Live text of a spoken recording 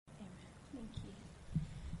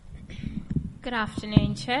Good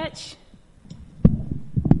afternoon, church.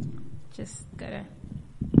 Just gotta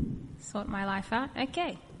sort my life out.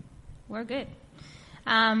 Okay, we're good.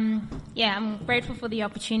 I'm grateful for the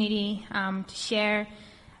opportunity to share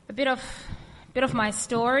a bit of my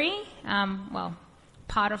story,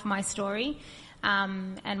 part of my story,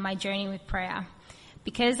 and my journey with prayer.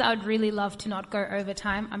 Because I would really love to not go over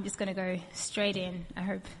time, I'm just going to go straight in. I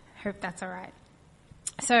hope that's all right.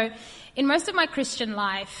 So, in most of my Christian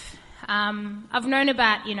life, I've known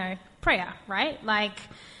about, prayer, right? Like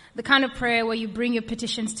the kind of prayer where you bring your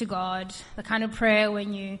petitions to God, the kind of prayer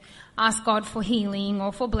when you ask God for healing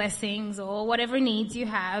or for blessings or whatever needs you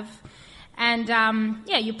have. And,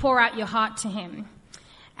 you pour out your heart to Him.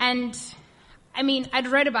 And, I'd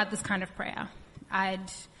read about this kind of prayer.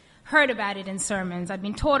 I'd heard about it in sermons. I'd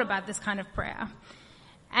been taught about this kind of prayer.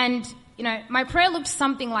 And, my prayer looked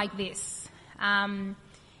something like this.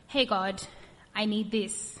 Hey, God, I need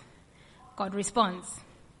this. God responds,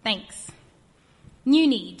 thanks. New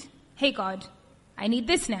need. Hey, God, I need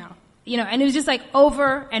this now. And it was just like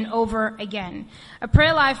over and over again. A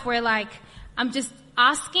prayer life where I'm just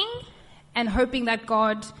asking and hoping that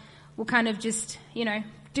God will kind of just,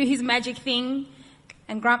 do His magic thing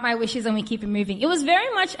and grant my wishes and we keep it moving. It was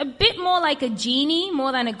very much a bit more like a genie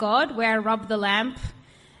more than a God, where I rub the lamp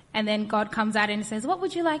and then God comes out and says, what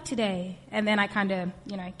would you like today? And then I kind of,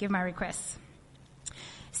 give my requests.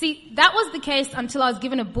 See, that was the case until I was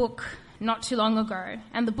given a book not too long ago.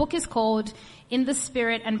 And the book is called In the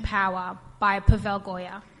Spirit and Power by Pavel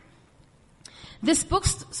Goya. This book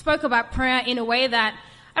spoke about prayer in a way that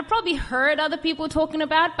I'd probably heard other people talking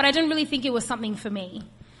about, but I didn't really think it was something for me.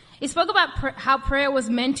 It spoke about how prayer was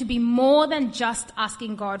meant to be more than just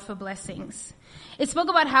asking God for blessings. It spoke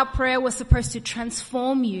about how prayer was supposed to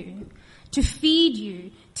transform you, to feed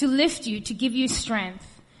you, to lift you, to give you strength.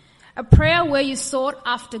 A prayer where you sought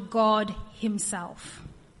after God Himself.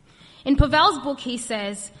 In Pavel's book, he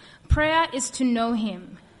says, prayer is to know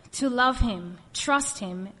Him, to love Him, trust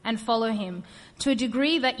Him, and follow Him to a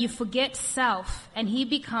degree that you forget self and He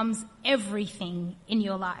becomes everything in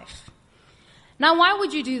your life. Now, why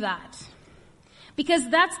would you do that? Because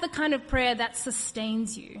that's the kind of prayer that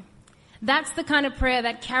sustains you. That's the kind of prayer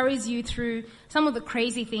that carries you through some of the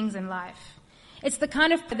crazy things in life. It's the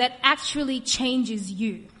kind of prayer that actually changes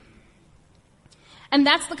you. And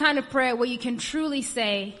that's the kind of prayer where you can truly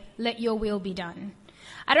say, let your will be done.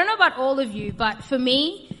 I don't know about all of you, but for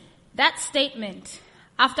me, that statement,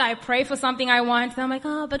 after I pray for something I want, I'm like,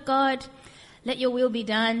 oh, but God, let your will be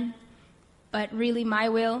done, but really my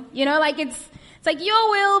will. It's like your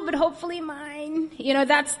will, but hopefully mine.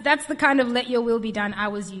 That's the kind of let your will be done I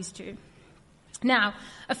was used to. Now,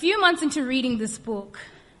 a few months into reading this book,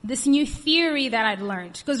 this new theory that I'd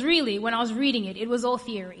learned, because really, when I was reading it, it was all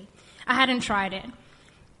theory. I hadn't tried it.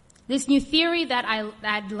 This new theory that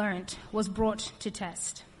I'd learned was brought to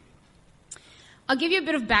test. I'll give you a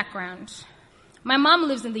bit of background. My mum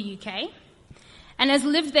lives in the UK and has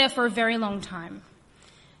lived there for a very long time.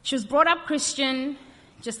 She was brought up Christian,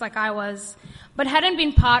 just like I was, but hadn't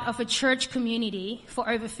been part of a church community for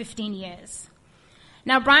over 15 years.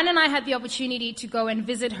 Now, Brian and I had the opportunity to go and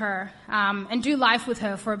visit her and do life with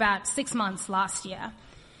her for about 6 months last year.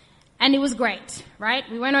 And it was great, right?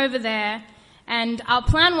 We went over there, and our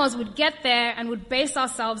plan was we'd get there and would base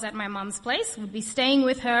ourselves at my mum's place. We'd be staying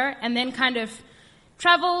with her and then kind of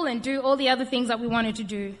travel and do all the other things that we wanted to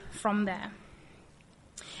do from there.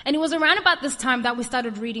 And it was around about this time that we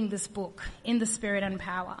started reading this book, In the Spirit and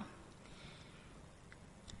Power.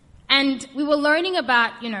 And we were learning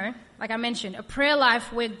about, like I mentioned, a prayer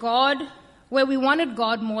life where we wanted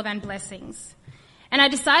God more than blessings. And I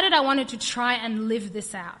decided I wanted to try and live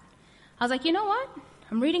this out. I was like, you know what?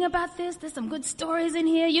 I'm reading about this. There's some good stories in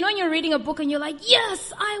here. When you're reading a book and you're like,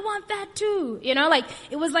 yes, I want that too.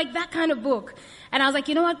 It was like that kind of book. And I was like,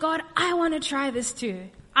 you know what, God? I want to try this too.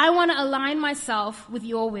 I want to align myself with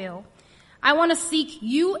your will. I want to seek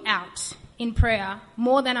you out in prayer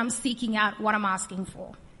more than I'm seeking out what I'm asking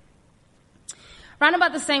for. Around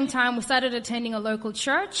about the same time, we started attending a local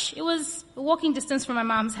church. It was a walking distance from my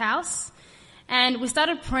mom's house. And we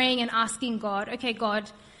started praying and asking God, okay,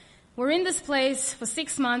 God, we're in this place for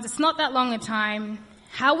 6 months. It's not that long a time.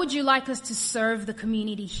 How would you like us to serve the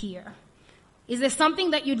community here? Is there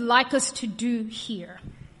something that you'd like us to do here?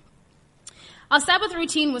 Our Sabbath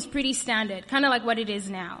routine was pretty standard, kind of like what it is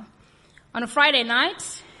now. On a Friday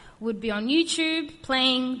night, we'd be on YouTube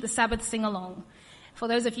playing the Sabbath Sing-Along. For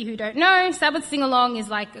those of you who don't know, Sabbath Sing-Along is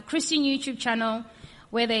like a Christian YouTube channel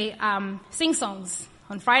where they sing songs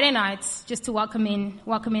on Friday nights just to welcome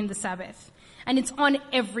in the Sabbath. And it's on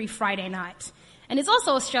every Friday night. And it's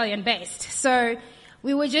also Australian-based. So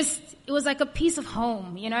it was like a piece of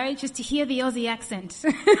home, just to hear the Aussie accent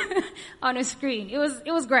on a screen. It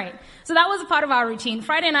was great. So that was a part of our routine.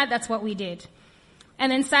 Friday night, that's what we did.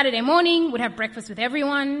 And then Saturday morning, we'd have breakfast with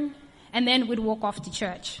everyone, and then we'd walk off to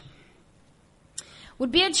church.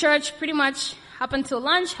 We'd be at church pretty much up until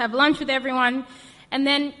lunch, have lunch with everyone, and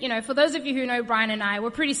then, for those of you who know Brian and I, we're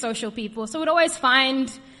pretty social people, so we'd always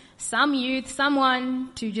find some youth, someone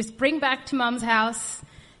to just bring back to Mum's house,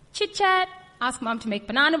 chit-chat, ask Mum to make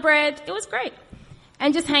banana bread. It was great.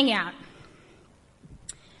 And just hang out.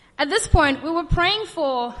 At this point, we were praying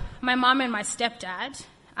for my mum and my stepdad,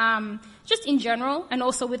 just in general, and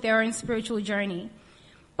also with their own spiritual journey.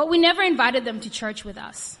 But we never invited them to church with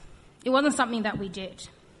us. It wasn't something that we did.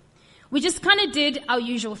 We just kind of did our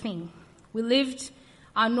usual thing. We lived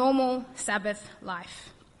our normal Sabbath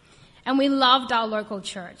life. And we loved our local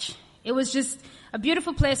church. It was just a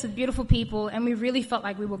beautiful place with beautiful people, and we really felt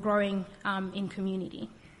like we were growing in community.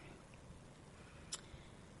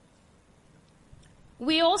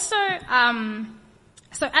 We also,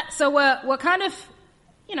 so we're kind of,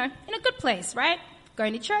 in a good place, right?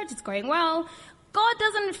 Going to church, it's going well. God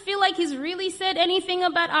doesn't feel like he's really said anything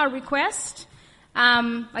about our request.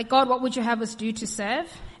 Like, God, what would you have us do to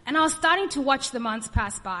serve? And I was starting to watch the months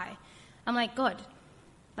pass by. I'm like, God,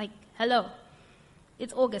 hello,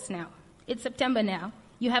 it's August now. It's September now.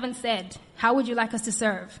 You haven't said, how would you like us to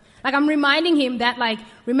serve? I'm reminding him that,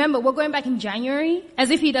 remember, we're going back in January, as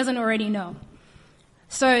if he doesn't already know.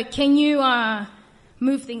 So can you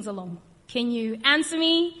move things along? Can you answer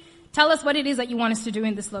me? Tell us what it is that you want us to do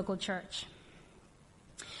in this local church.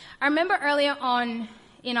 I remember earlier on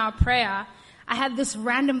in our prayer, I had this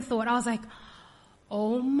random thought. I was like,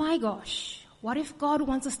 oh my gosh, what if God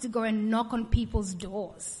wants us to go and knock on people's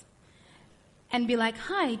doors? And be like,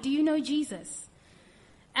 hi, do you know Jesus?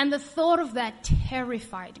 And the thought of that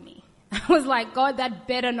terrified me. I was like, God, that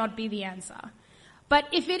better not be the answer. But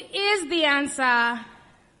if it is the answer,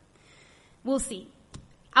 we'll see.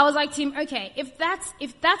 I was like to him, okay, if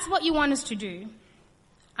that's what you want us to do,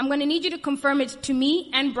 I'm going to need you to confirm it to me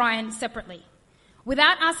and Brian separately,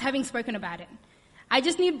 without us having spoken about it. I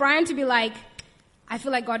just need Brian to be like, I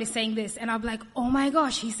feel like God is saying this. And I'll be like, oh my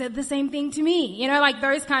gosh, he said the same thing to me.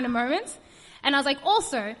 Those kind of moments. And I was like,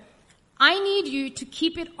 also, I need you to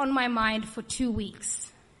keep it on my mind for 2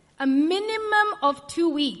 weeks. A minimum of 2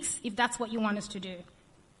 weeks, if that's what you want us to do.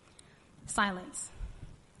 Silence.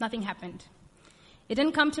 Nothing happened. It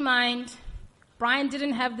didn't come to mind. Brian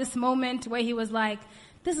didn't have this moment where he was like,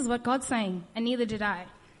 this is what God's saying, and neither did I.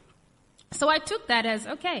 So I took that as,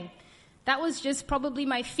 okay, that was just probably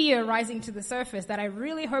my fear rising to the surface, that I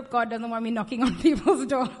really hope God doesn't want me knocking on people's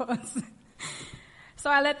doors.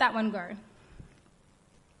 So I let that one go.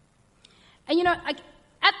 And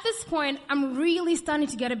at this point, I'm really starting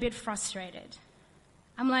to get a bit frustrated.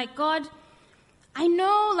 I'm like, God, I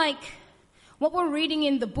know, what we're reading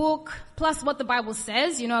in the book, plus what the Bible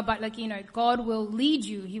says, about, God will lead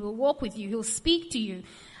you, he will walk with you, he'll speak to you.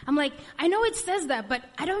 I'm like, I know it says that, but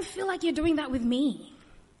I don't feel like you're doing that with me.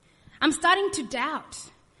 I'm starting to doubt.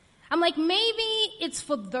 I'm like, maybe it's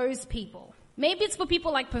for those people. Maybe it's for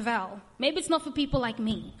people like Pavel. Maybe it's not for people like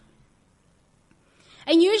me.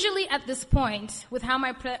 And usually at this point, with how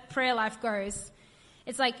my prayer life goes,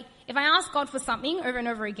 it's like, if I ask God for something over and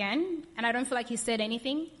over again, and I don't feel like he said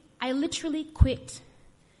anything, I literally quit.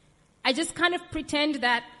 I just kind of pretend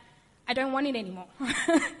that I don't want it anymore.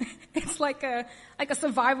 It's like a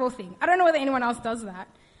survival thing. I don't know whether anyone else does that.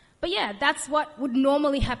 But yeah, that's what would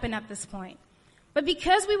normally happen at this point. But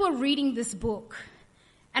because we were reading this book,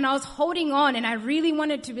 and I was holding on, and I really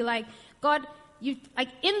wanted to be like, God, in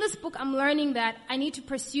this book, I'm learning that I need to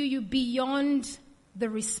pursue you beyond the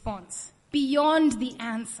response, beyond the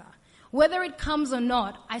answer. Whether it comes or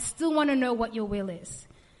not, I still want to know what your will is.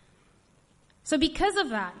 So because of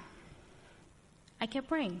that, I kept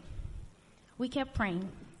praying. We kept praying.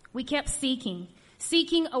 We kept seeking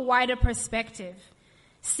a wider perspective,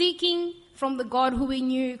 seeking from the God who we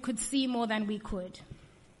knew could see more than we could.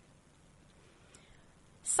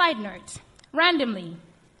 Side note, randomly,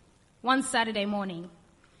 one Saturday morning,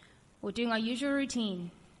 we're doing our usual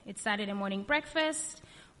routine. It's Saturday morning breakfast.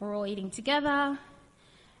 We're all eating together.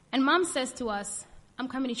 And Mom says to us, I'm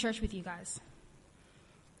coming to church with you guys.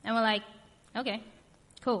 And we're like, okay,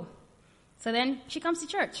 cool. So then she comes to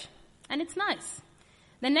church, and it's nice.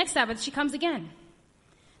 The next Sabbath, she comes again.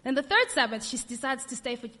 Then the third Sabbath, she decides to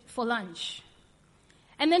stay for lunch.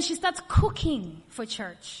 And then she starts cooking for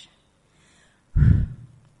church. Give me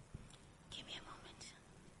a moment.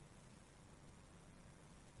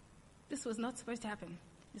 This was not supposed to happen.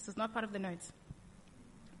 This was not part of the notes.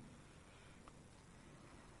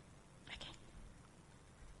 Okay.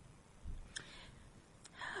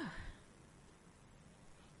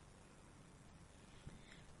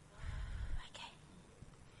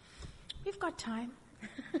 got time.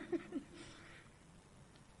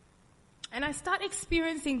 And I start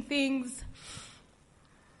experiencing things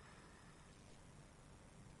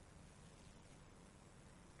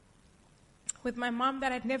with my mom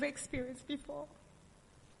that I'd never experienced before.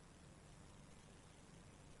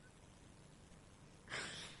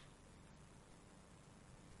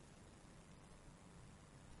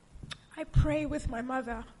 I pray with my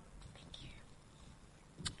mother. Thank you.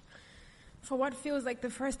 For what feels like the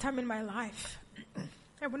first time in my life.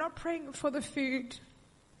 And we're not praying for the food.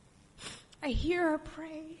 I hear her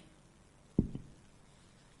pray.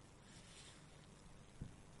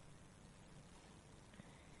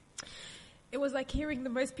 It was like hearing the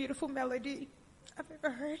most beautiful melody I've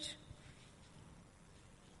ever heard.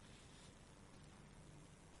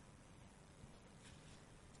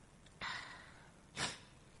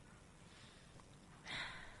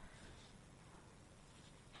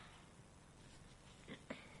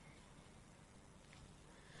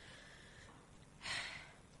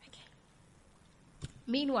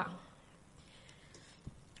 Meanwhile,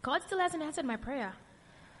 God still hasn't answered my prayer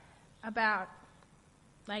about,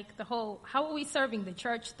 like, the whole, how are we serving the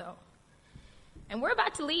church, though? And we're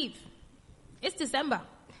about to leave. It's December.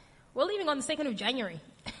 We're leaving on the 2nd of January.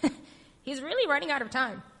 He's really running out of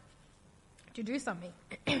time to do something.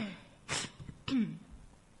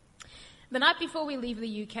 The night before we leave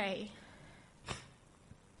the UK,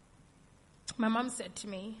 my mom said to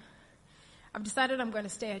me, I've decided I'm going to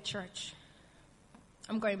stay at church.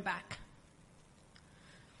 I'm going back.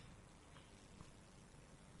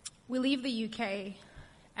 We leave the UK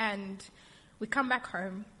and we come back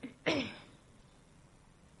home.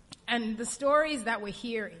 And the stories that we're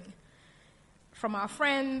hearing from our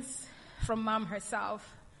friends, from Mom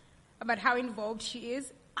herself, about how involved she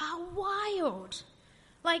is, are wild.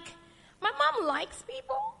 Like, my mom likes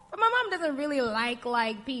people, but my mom doesn't really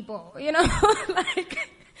like people, you know? Like,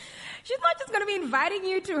 she's not just going to be inviting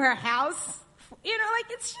you to her house. You know,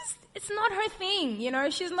 like, it's not her thing, you know?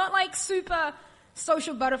 She's not, like, super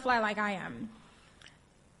social butterfly like I am.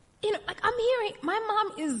 You know, like, I'm hearing, my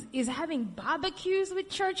mom is having barbecues with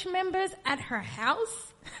church members at her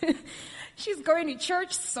house. She's going to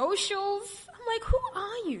church socials. I'm like, who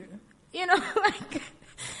are you? You know, like,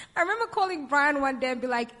 I remember calling Brian one day and be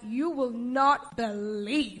like, you will not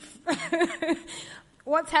believe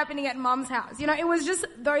what's happening at Mom's house. You know, it was just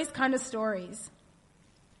those kind of stories.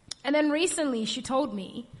 And then recently she told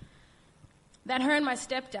me that her and my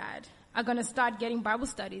stepdad are going to start getting Bible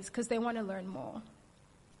studies because they want to learn more.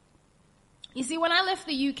 You see, when I left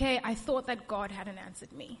the UK, I thought that God hadn't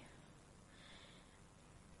answered me.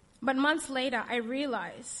 But months later, I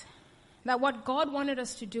realized that what God wanted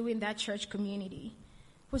us to do in that church community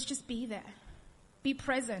was just be there, be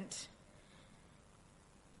present,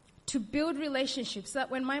 to build relationships so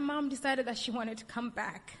that when my mom decided that she wanted to come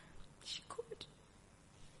back, she could.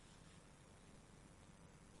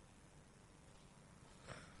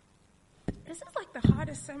 This is like the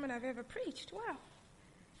hardest sermon I've ever preached. Wow.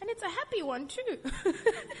 And it's a happy one too.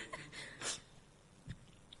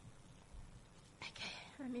 Okay,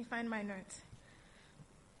 let me find my notes.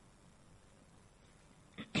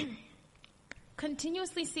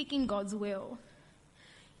 Continuously seeking God's will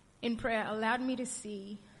in prayer allowed me to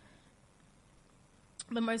see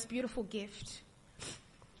the most beautiful gift,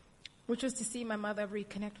 which was to see my mother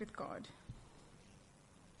reconnect with God.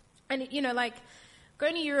 And, you know, like,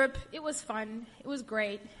 going to Europe, it was fun. It was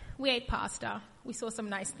great. We ate pasta. We saw some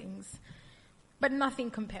nice things. But nothing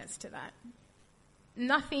compares to that.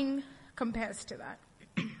 Nothing compares to that.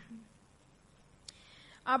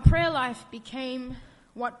 Our prayer life became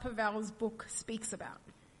what Pavel's book speaks about.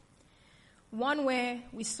 One where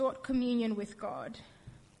we sought communion with God.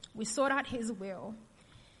 We sought out His will.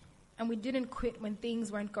 And we didn't quit when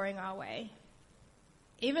things weren't going our way.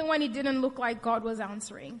 Even when it didn't look like God was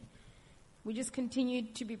answering. We just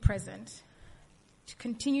continued to be present, to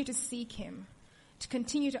continue to seek Him, to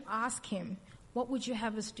continue to ask Him, what would you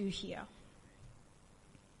have us do here?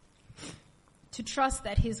 To trust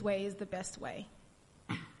that His way is the best way.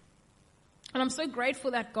 And I'm so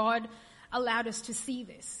grateful that God allowed us to see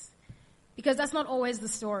this, because that's not always the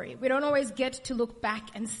story. We don't always get to look back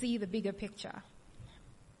and see the bigger picture.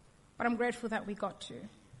 But I'm grateful that we got to.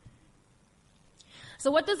 So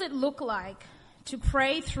what does it look like to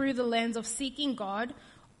pray through the lens of seeking God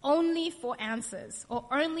only for answers or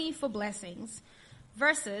only for blessings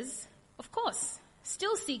versus, of course,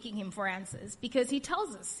 still seeking Him for answers? Because He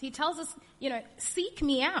tells us, you know, seek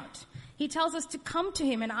me out. He tells us to come to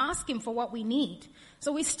Him and ask Him for what we need.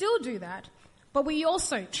 So we still do that, but we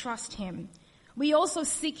also trust Him. We also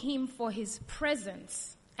seek Him for His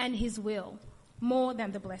presence and His will more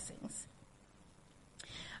than the blessings.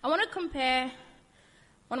 I want to compare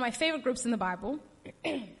one of my favorite groups in the Bible,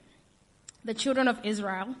 the children of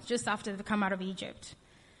Israel, just after they've come out of Egypt,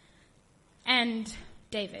 and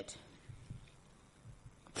David.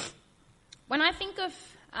 When I think of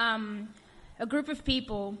a group of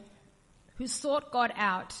people who sought God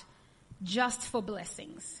out just for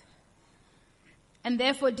blessings, and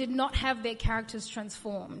therefore did not have their characters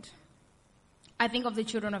transformed, I think of the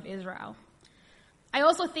children of Israel. I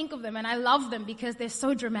also think of them and I love them because they're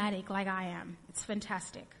so dramatic like I am. It's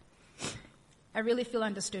fantastic. I really feel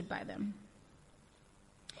understood by them.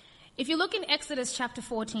 If you look in Exodus chapter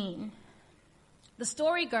 14, the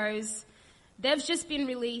story goes, they've just been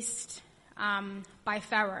released by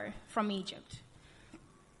Pharaoh from Egypt.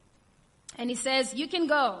 And he says, you can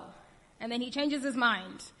go. And then he changes his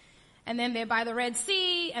mind. And then they're by the Red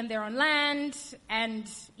Sea and they're on land. And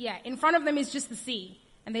in front of them is just the sea.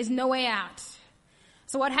 And there's no way out.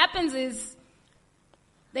 So what happens is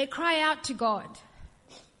they cry out to God.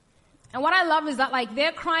 And what I love is that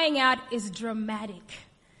their crying out is dramatic.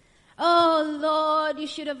 Oh Lord, you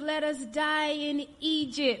should have let us die in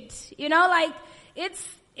Egypt. It's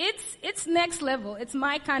next level. It's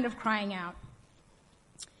my kind of crying out.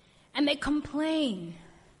 And they complain.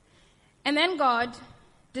 And then God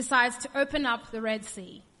decides to open up the Red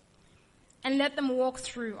Sea and let them walk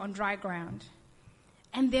through on dry ground.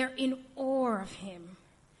 And they're in awe of him.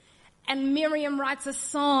 And Miriam writes a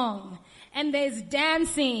song. And there's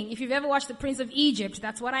dancing. If you've ever watched The Prince of Egypt,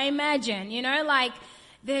 that's what I imagine.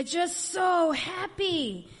 They're just so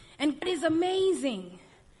happy. And it is amazing.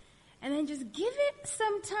 And then just give it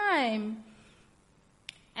some time.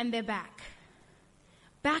 And they're back.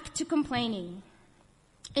 Back to complaining.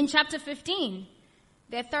 In chapter 15,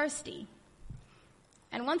 they're thirsty.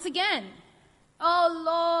 And once again,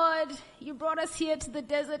 oh Lord, you brought us here to the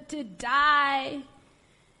desert to die.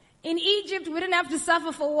 In Egypt, we didn't have to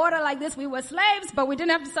suffer for water like this. We were slaves, but we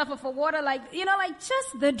didn't have to suffer for water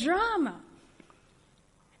just the drama.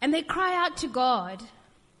 And they cry out to God,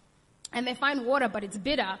 and they find water, but it's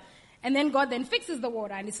bitter. And then God then fixes the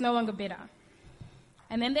water, and it's no longer bitter.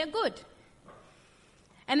 And then they're good.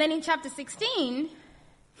 And then in chapter 16,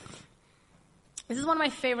 this is one of my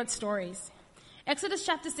favorite stories. Exodus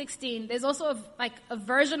chapter 16, there's also a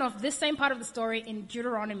version of this same part of the story in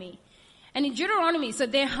Deuteronomy. And in Deuteronomy, so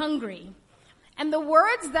they're hungry. And the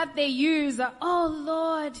words that they use are, oh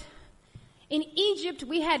Lord, in Egypt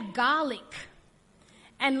we had garlic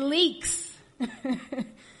and leeks.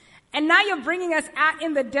 And now you're bringing us out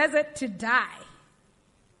in the desert to die.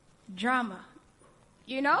 Drama.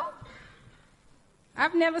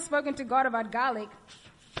 I've never spoken to God about garlic,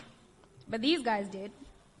 but these guys did.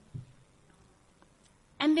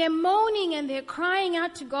 And they're moaning and they're crying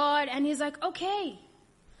out to God, and he's like, okay,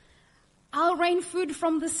 I'll rain food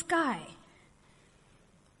from the sky.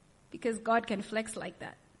 Because God can flex like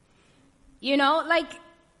that.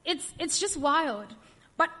 It's just wild.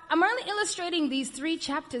 But I'm only illustrating these 3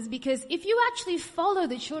 chapters because if you actually follow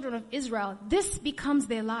the children of Israel, this becomes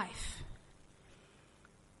their life.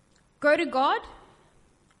 Go to God,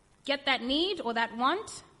 get that need or that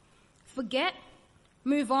want, forget,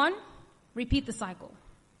 move on, repeat the cycle.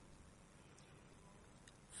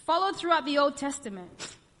 Follow throughout the Old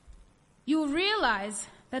Testament. You'll realize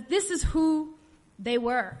that this is who they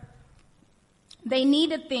were. They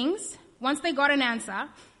needed things. Once they got an answer,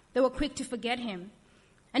 they were quick to forget him.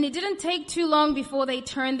 And it didn't take too long before they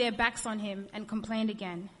turned their backs on him and complained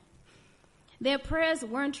again. Their prayers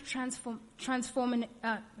weren't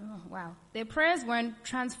Their prayers weren't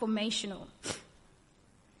transformational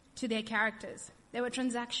to their characters. They were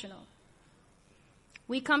transactional.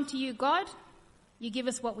 We come to you, God. You give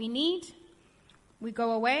us what we need. We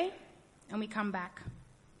go away and we come back.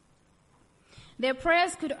 Their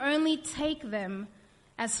prayers could only take them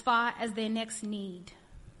as far as their next need.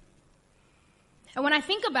 And when I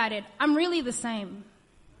think about it, I'm really the same.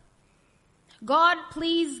 God,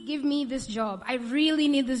 please give me this job. I really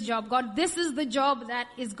need this job. God, this is the job that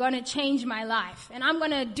is going to change my life. And I'm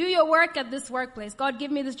going to do your work at this workplace. God,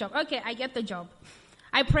 give me this job. Okay, I get the job.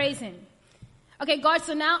 I praise him. Okay, God,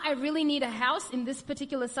 so now I really need a house in this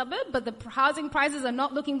particular suburb, but the housing prices are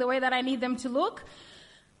not looking the way that I need them to look.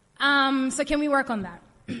 So can we work on that?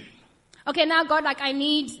 Okay, now God, I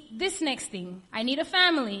need this next thing. I need a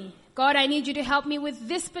family. God, I need you to help me with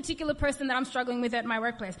this particular person that I'm struggling with at my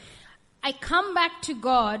workplace. I come back to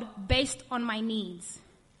God based on my needs.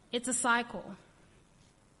 It's a cycle.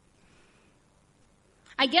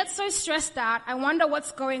 I get so stressed out, I wonder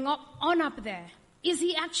what's going on up there. Is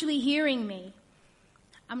he actually hearing me?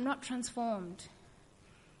 I'm not transformed.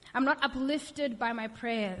 I'm not uplifted by my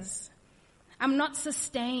prayers. I'm not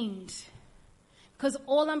sustained. because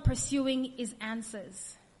all I'm pursuing is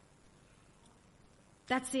answers.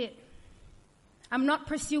 That's it. I'm not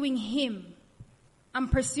pursuing him. I'm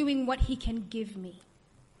pursuing what he can give me.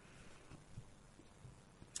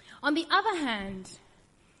 On the other hand,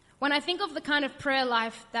 when I think of the kind of prayer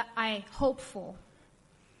life that I hope for,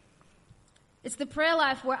 it's the prayer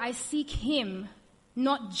life where I seek him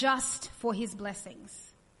not just for his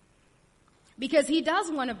blessings. Because he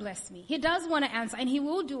does want to bless me. He does want to answer, and he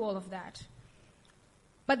will do all of that.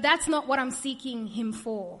 But that's not what I'm seeking him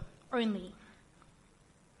for only.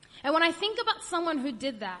 And when I think about someone who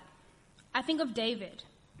did that, I think of David.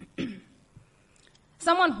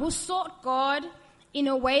 Someone who sought God in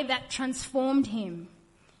a way that transformed him,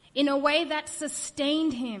 in a way that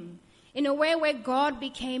sustained him, in a way where God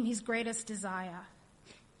became his greatest desire.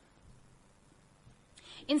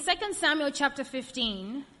 In 2 Samuel chapter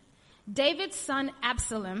 15, David's son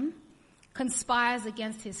Absalom conspires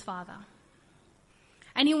against his father.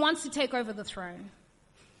 And he wants to take over the throne.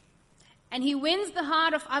 And he wins the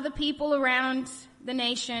heart of other people around the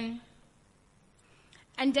nation.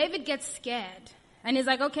 And David gets scared. And he's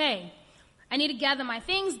like, okay, I need to gather my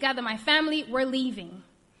things, gather my family, we're leaving.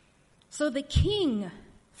 So the king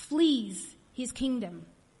flees his kingdom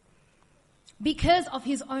because of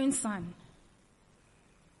his own son.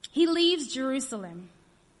 He leaves Jerusalem.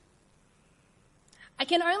 I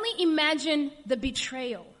can only imagine the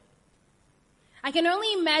betrayal. I can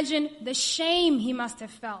only imagine the shame he must have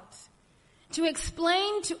felt to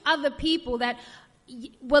explain to other people that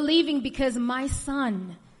we're leaving because my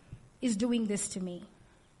son is doing this to me.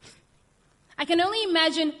 I can only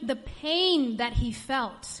imagine the pain that he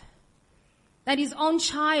felt that his own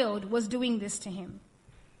child was doing this to him.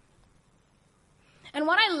 And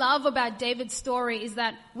what I love about David's story is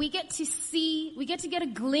that we get to get a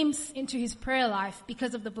glimpse into his prayer life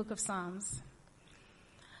because of the book of Psalms.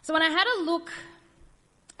 So when I had a look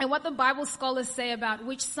at what the Bible scholars say about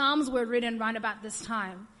which Psalms were written around about this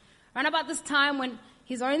time when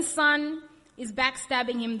his own son is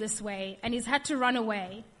backstabbing him this way and he's had to run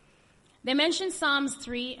away, they mention Psalms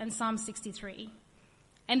 3 and Psalm 63.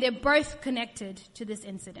 And they're both connected to this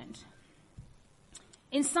incident.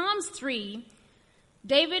 In Psalms 3,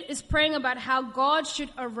 David is praying about how God should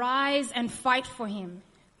arise and fight for him.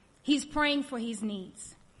 He's praying for his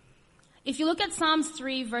needs. If you look at Psalms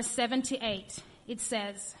 3, verse 7 to 8, it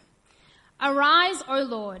says, "Arise, O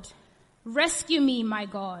Lord, rescue me, my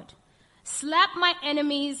God. Slap my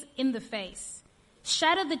enemies in the face.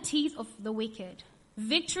 Shatter the teeth of the wicked.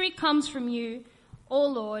 Victory comes from you. O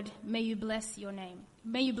Lord, may you bless your name.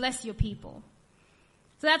 May you bless your people."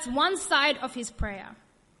 So that's one side of his prayer.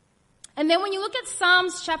 And then when you look at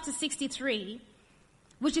Psalms chapter 63,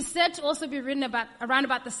 which is said to also be written around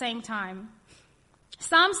about the same time,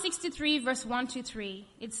 Psalm 63 verse 1 to 3,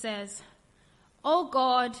 it says, "O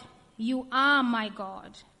God, you are my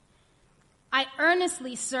God. I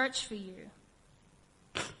earnestly search for you.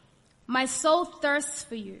 My soul thirsts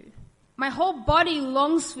for you. My whole body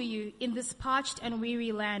longs for you in this parched and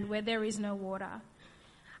weary land where there is no water.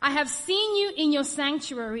 I have seen you in your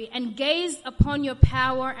sanctuary and gazed upon your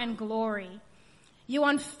power and glory. Your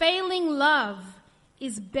unfailing love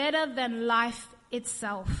is better than life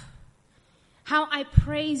itself. How I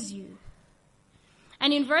praise you."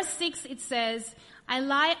 And in verse 6 it says, "I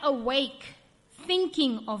lie awake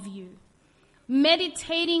thinking of you,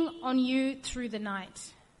 meditating on you through the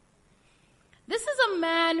night." This is a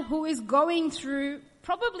man who is going through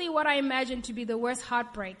probably what I imagine to be the worst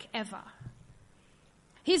heartbreak ever.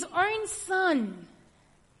 His own son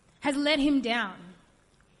has let him down.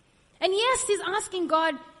 And yes, he's asking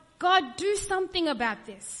God, do something about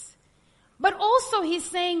this. But also he's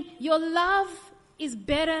saying, your love is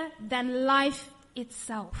better than life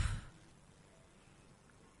itself.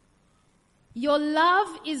 Your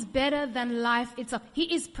love is better than life itself.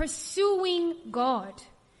 He is pursuing God,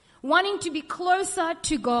 wanting to be closer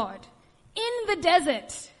to God in the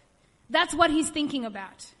desert. That's what he's thinking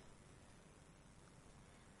about.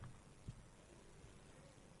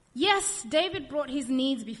 Yes, David brought his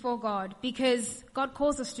needs before God because God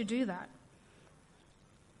calls us to do that.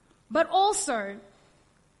 But also,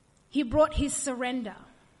 he brought his surrender.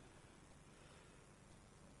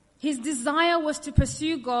 His desire was to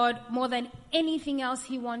pursue God more than anything else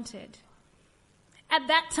he wanted. At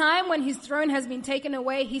that time, when his throne has been taken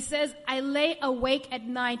away, he says, "I lay awake at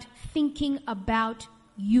night thinking about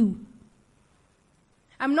you."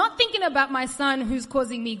 I'm not thinking about my son who's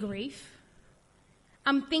causing me grief.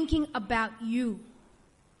 I'm thinking about you.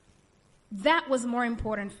 That was more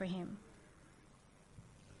important for him.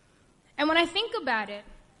 And when I think about it,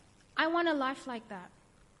 I want a life like that.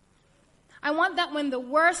 I want that when the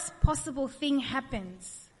worst possible thing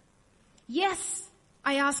happens, yes,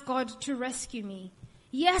 I ask God to rescue me.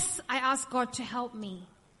 Yes, I ask God to help me.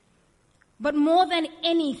 But more than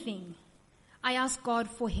anything, I ask God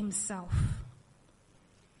for himself.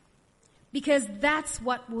 Because that's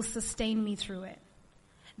what will sustain me through it.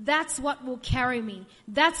 That's what will carry me.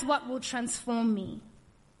 That's what will transform me.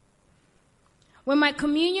 When my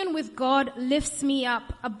communion with God lifts me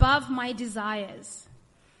up above my desires,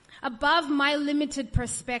 above my limited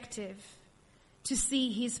perspective, to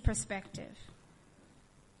see his perspective.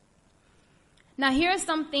 Now, here are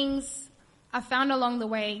some things I found along the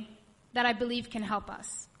way that I believe can help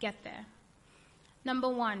us get there. Number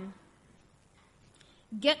 1,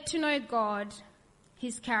 get to know God,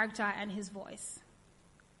 his character, and his voice.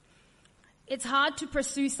 It's hard to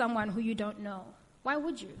pursue someone who you don't know. Why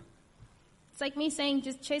would you? It's like me saying,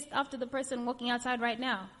 just chase after the person walking outside right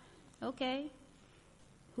now. Okay.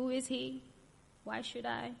 Who is he? Why should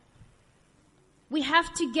I? We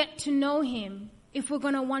have to get to know him if we're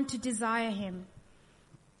going to want to desire him.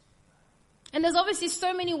 And there's obviously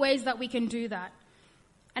so many ways that we can do that.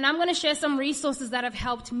 And I'm going to share some resources that have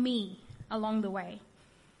helped me along the way.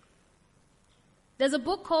 There's a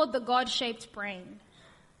book called The God-Shaped Brain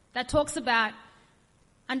that talks about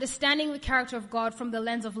understanding the character of God from the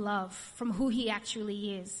lens of love, from who he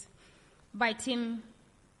actually is, by Tim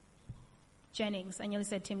Jennings. I nearly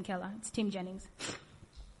said Tim Keller. It's Tim Jennings.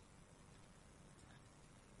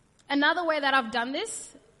 Another way that I've done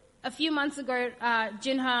this, a few months ago,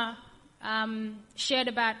 Jinha shared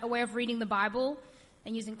about a way of reading the Bible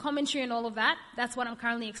and using commentary and all of that. That's what I'm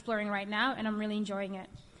currently exploring right now, and I'm really enjoying it.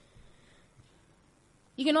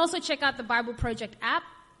 You can also check out the Bible Project app.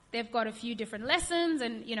 They've got a few different lessons,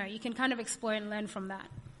 and, you can kind of explore and learn from that.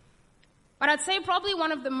 But I'd say probably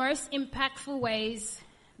one of the most impactful ways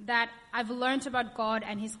that I've learned about God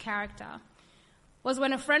and his character was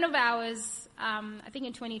when a friend of ours, I think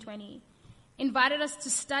in 2020, invited us to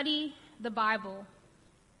study the Bible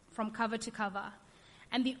from cover to cover.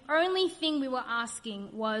 And the only thing we were asking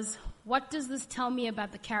was, what does this tell me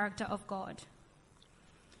about the character of God?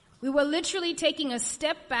 We were literally taking a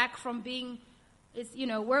step back from being,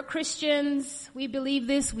 we're Christians, we believe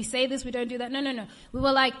this, we say this, we don't do that. No. We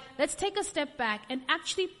were like, let's take a step back and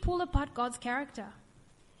actually pull apart God's character.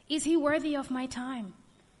 Is he worthy of my time?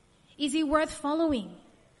 Is he worth following?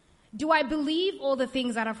 Do I believe all the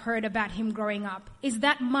things that I've heard about him growing up? Is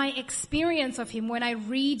that my experience of him when I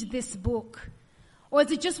read this book? Or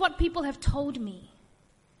is it just what people have told me?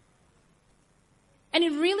 And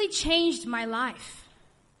it really changed my life.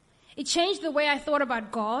 It changed the way I thought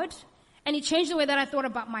about God, and it changed the way that I thought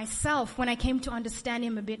about myself when I came to understand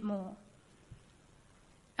him a bit more.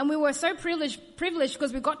 And we were so privileged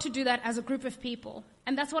because we got to do that as a group of people.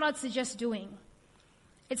 And that's what I'd suggest doing.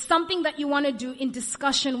 It's something that you want to do in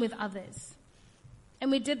discussion with others. And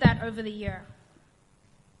we did that over the year.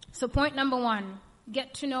 So point number 1,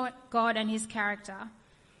 get to know God and his character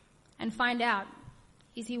and find out,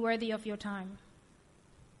 is he worthy of your time?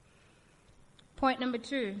 Point number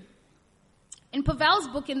 2, in Pavel's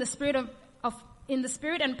book, In the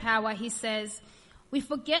Spirit and Power, he says, we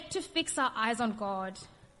forget to fix our eyes on God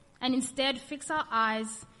and instead fix our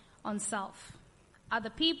eyes on self, other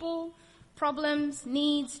people, problems,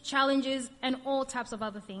 needs, challenges, and all types of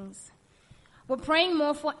other things. We're praying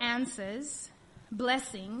more for answers,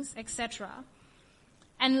 blessings, etc.,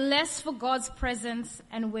 and less for God's presence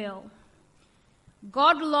and will.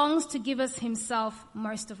 God longs to give us himself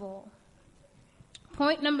most of all.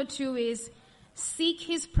 Point number 2 is seek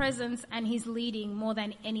his presence and his leading more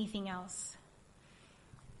than anything else.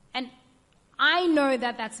 And I know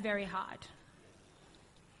that that's very hard.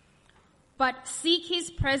 But seek his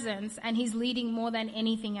presence and his leading more than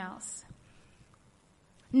anything else.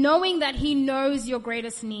 Knowing that he knows your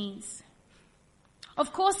greatest needs.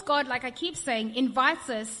 Of course, God, like I keep saying, invites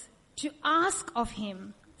us to ask of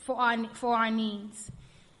him for our needs.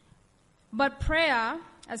 But prayer,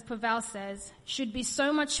 as Pavel says, should be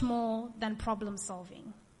so much more than problem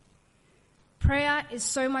solving. Prayer is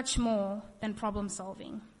so much more than problem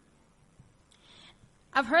solving.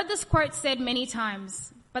 I've heard this quote said many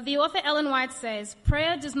times, but the author Ellen White says,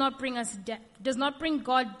 prayer does not bring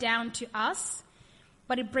God down to us,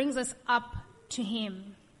 but it brings us up to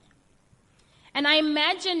him. And I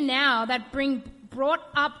imagine now that brought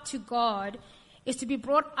up to God is to be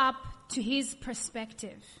brought up to his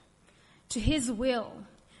perspective, to his will,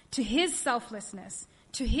 to his selflessness,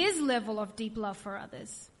 to his level of deep love for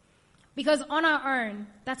others. Because on our own,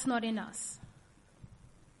 that's not in us.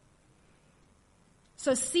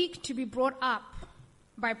 So seek to be brought up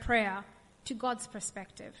by prayer to God's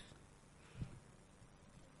perspective.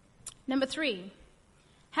 Number 3,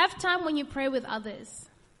 have time when you pray with others.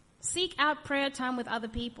 Seek out prayer time with other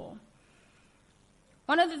people.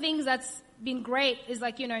 One of the things that's been great is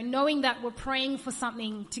knowing that we're praying for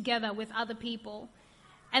something together with other people.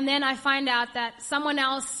 And then I find out that someone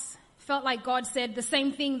else felt like God said the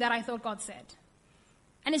same thing that I thought God said.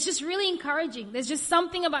 And it's just really encouraging. There's just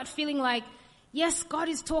something about feeling like, yes, God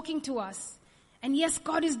is talking to us. And yes,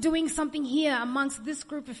 God is doing something here amongst this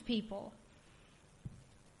group of people.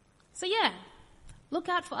 So yeah, look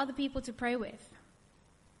out for other people to pray with.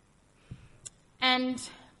 And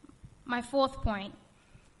my 4th point,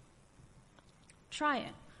 try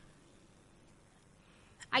it.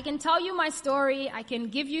 I can tell you my story. I can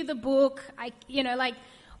give you the book.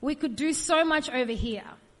 We could do so much over here.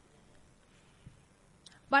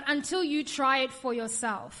 But until you try it for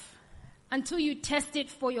yourself, until you test it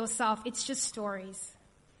for yourself, it's just stories.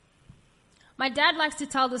 My dad likes to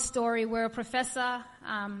tell the story where a professor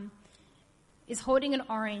is holding an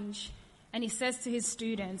orange and he says to his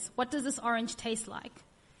students, "What does this orange taste like?"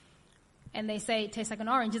 And they say, "It tastes like an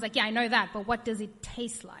orange." He's like, "Yeah, I know that, but what does it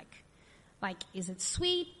taste like? Like, is it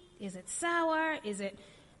sweet? Is it sour? Is it..."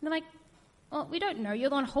 And they're like, "Well, we don't know. You're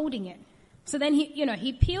the one holding it." So then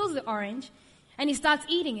he peels the orange and he starts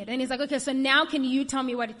eating it. And he's like, "Okay, so now can you tell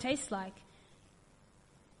me what it tastes like?"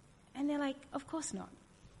 And they're like, "Of course not."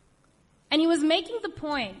 And he was making the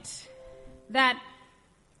point that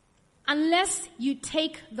unless you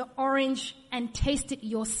take the orange and taste it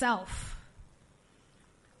yourself,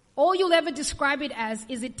 all you'll ever describe it as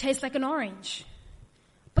is it tastes like an orange.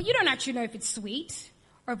 But you don't actually know if it's sweet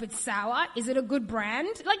or if it's sour. Is it a good brand?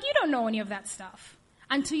 You don't know any of that stuff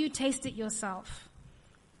until you taste it yourself.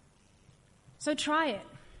 So try it.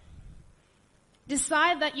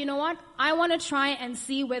 Decide that, you know what, I want to try and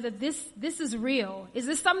see whether this is real. Is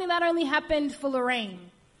this something that only happened for Lorraine?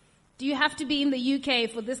 Do you have to be in the UK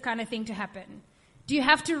for this kind of thing to happen? Do you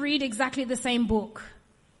have to read exactly the same book?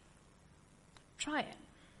 Try it.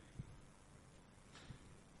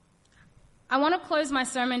 I want to close my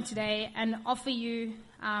sermon today and offer you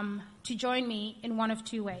to join me in one of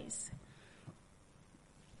 2 ways.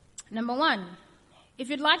 Number 1, if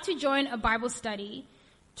you'd like to join a Bible study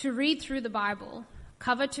to read through the Bible,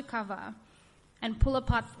 cover to cover, and pull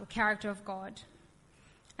apart the character of God,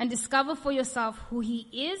 and discover for yourself who He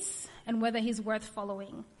is and whether He's worth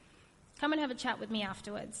following, come and have a chat with me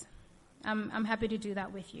afterwards. I'm happy to do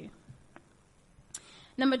that with you.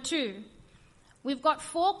 Number 2, we've got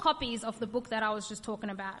 4 copies of the book that I was just talking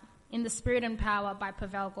about, In the Spirit and Power by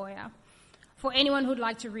Pavel Goya, for anyone who'd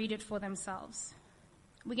like to read it for themselves.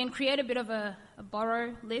 We can create a bit of a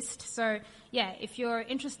borrow list. So, yeah, if you're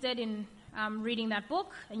interested in reading that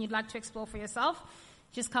book and you'd like to explore for yourself,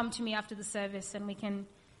 just come to me after the service and we can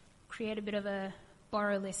create a bit of a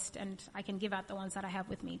borrow list and I can give out the ones that I have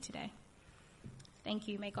with me today. Thank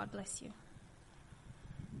you. May God bless you.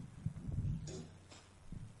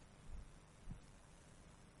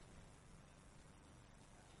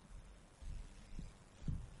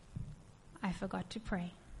 I forgot to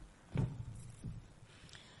pray.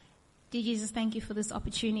 Dear Jesus, thank you for this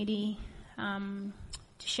opportunity to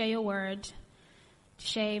share your word,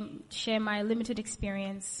 to share my limited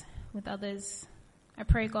experience with others. I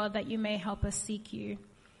pray, God, that you may help us seek you,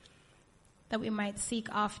 that we might seek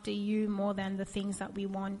after you more than the things that we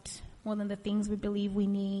want, more than the things we believe we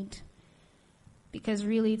need, because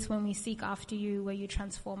really it's when we seek after you where you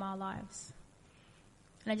transform our lives.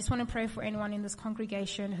 And I just want to pray for anyone in this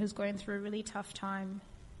congregation who's going through a really tough time,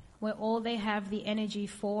 where all they have the energy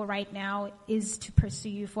for right now is to pursue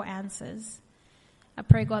you for answers. I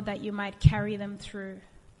pray, God, that you might carry them through,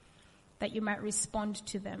 that you might respond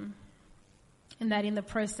to them, and that in the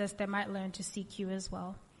process they might learn to seek you as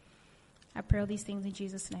well. I pray all these things in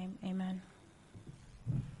Jesus' name. Amen.